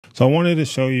So I wanted to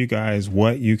show you guys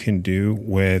what you can do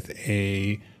with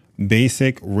a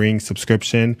basic Ring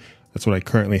subscription. That's what I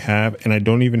currently have. And I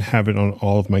don't even have it on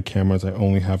all of my cameras. I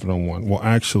only have it on one. Well,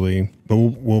 actually, but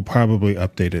we'll probably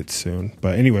update it soon.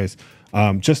 But anyways,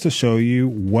 just to show you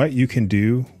what you can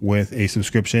do with a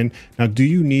subscription. Now, do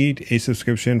you need a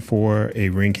subscription for a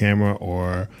Ring camera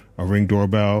or a Ring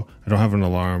doorbell? I don't have an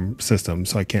alarm system,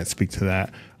 so I can't speak to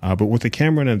that. But with a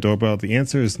camera and a doorbell, the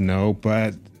answer is no.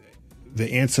 But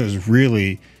the answer is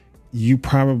really, you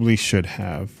probably should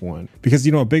have one. Because,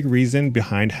 you know, a big reason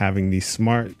behind having these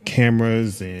smart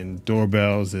cameras and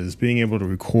doorbells is being able to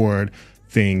record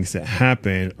things that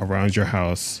happen around your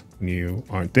house when you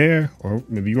aren't there, or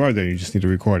maybe you are there, you just need to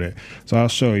record it. So I'll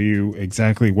show you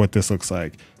exactly what this looks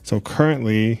like. So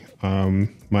currently,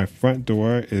 my front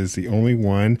door is the only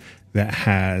one that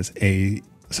has a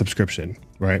subscription,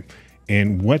 right?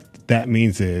 And what that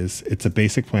means is it's a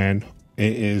basic plan.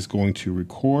 It is going to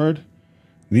record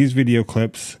these video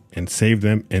clips and save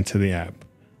them into the app.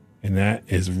 And that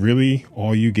is really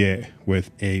all you get with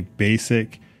a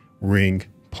basic Ring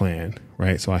plan,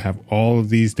 right? So I have all of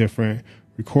these different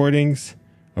recordings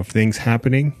of things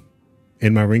happening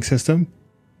in my Ring system.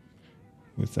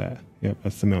 What's that? Yep,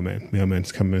 that's the mailman.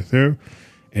 Mailman's coming through,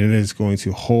 and it is going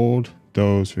to hold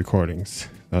those recordings.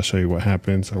 I'll show you what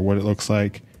happens or what it looks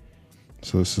like.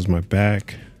 So this is my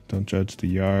back. Don't judge the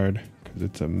yard because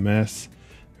it's a mess.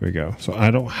 Here we go. So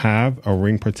I don't have a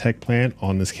Ring Protect plan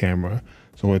on this camera,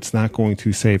 so it's not going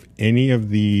to save any of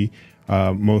the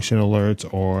motion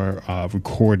alerts or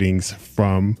recordings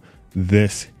from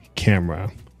this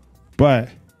camera, but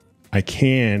I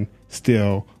can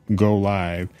still go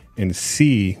live and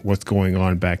see what's going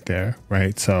on back there,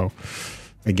 right? So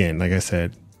again, like I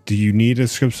said, do you need a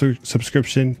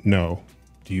subscription? No.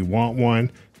 Do you want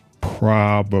one?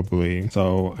 Probably.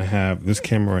 So I have this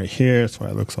camera right here. That's why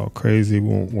it looks all crazy.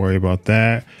 Won't worry about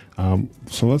that.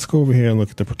 So let's go over here and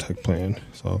look at the Protect plan.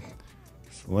 So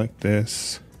select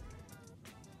this.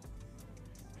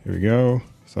 Here we go.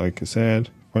 So like I said,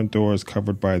 front door is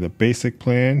covered by the basic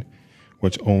plan,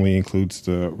 which only includes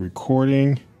the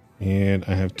recording. And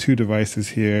I have two devices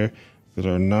here that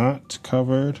are not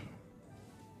covered.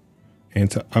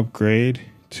 And to upgrade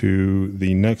to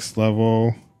the next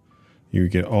level, you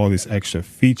get all these extra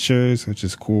features, which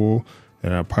is cool,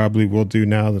 that I probably will do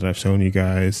now that I've shown you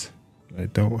guys. I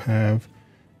don't have,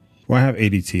 well, I have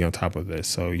ADT on top of this,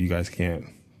 so you guys can't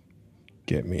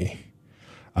get me.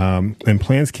 And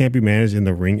plans can't be managed in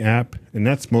the Ring app, and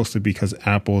that's mostly because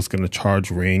Apple is going to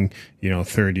charge Ring,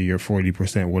 30 or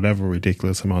 40%, whatever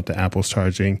ridiculous amount that Apple's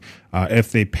charging,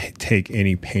 if they take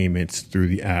any payments through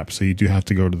the app. So you do have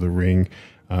to go to the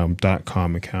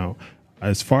ring.com account.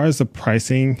 As far as the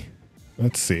pricing,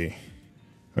 let's see.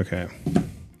 Okay.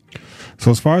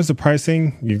 So as far as the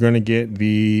pricing, you're going to get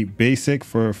the basic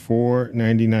for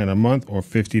 $4.99 a month or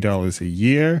 $50 a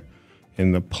year.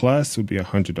 And the plus would be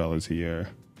 $100 a year.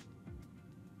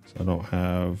 So I don't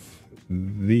have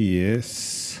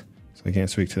this, so I can't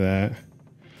speak to that. I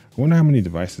wonder how many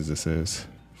devices this is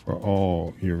for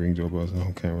all your Ring doorbells and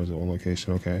home cameras at one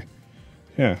location. Okay.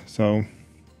 Yeah. So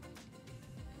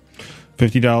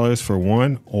 $50 for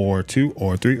one or two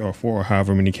or three or four or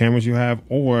however many cameras you have,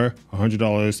 or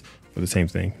 $100 for the same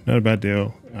thing. Not a bad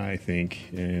deal, I think,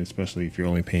 and especially if you're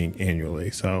only paying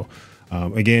annually. So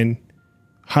again,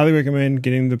 highly recommend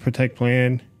getting the Protect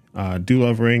plan. Do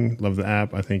love Ring, love the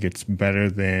app. I think it's better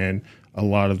than a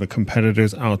lot of the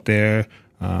competitors out there.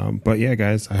 But yeah,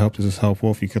 guys, I hope this is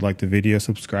helpful. If you could like the video,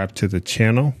 subscribe to the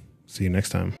channel. See you next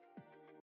time.